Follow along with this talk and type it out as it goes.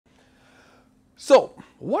So,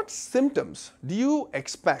 what symptoms do you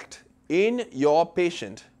expect in your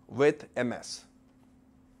patient with MS?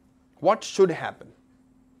 What should happen?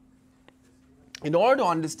 In order to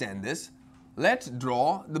understand this, let's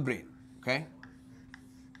draw the brain, okay?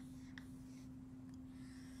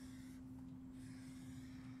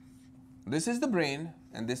 This is the brain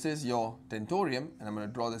and this is your tentorium, and I'm going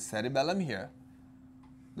to draw the cerebellum here.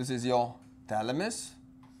 This is your thalamus,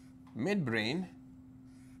 midbrain,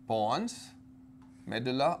 pons,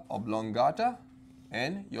 medulla oblongata,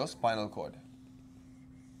 and your spinal cord.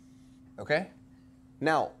 Okay?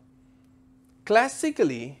 Now,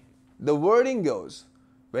 classically, the wording goes,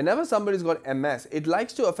 whenever somebody's got MS, it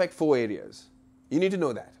likes to affect 4 areas. You need to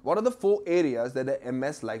know that. What are the 4 areas that the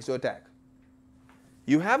MS likes to attack?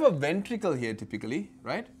 You have a ventricle here typically,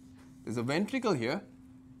 right? There's a ventricle here.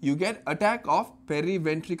 You get attack of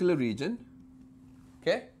periventricular region.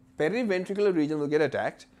 Okay? Periventricular region will get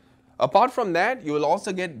attacked. Apart from that, you will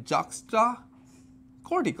also get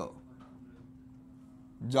juxtacortical.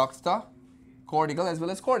 Juxtacortical as well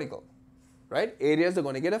as cortical. Right? Areas are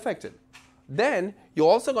going to get affected. Then you're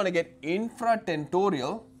also going to get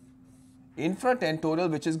infratentorial,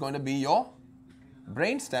 which is going to be your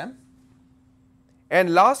brainstem.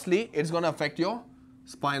 And lastly, it's going to affect your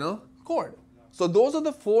spinal cord. So those are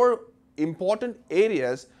the 4 important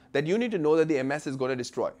areas that you need to know that the MS is going to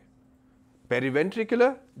destroy.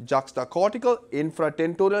 Periventricular, juxtacortical,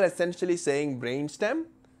 infratentorial, essentially saying brainstem,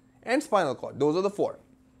 and spinal cord. Those are the 4.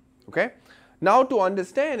 Okay? Now to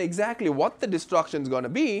understand exactly what the destruction is going to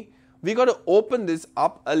be, we got to open this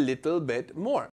up a little bit more.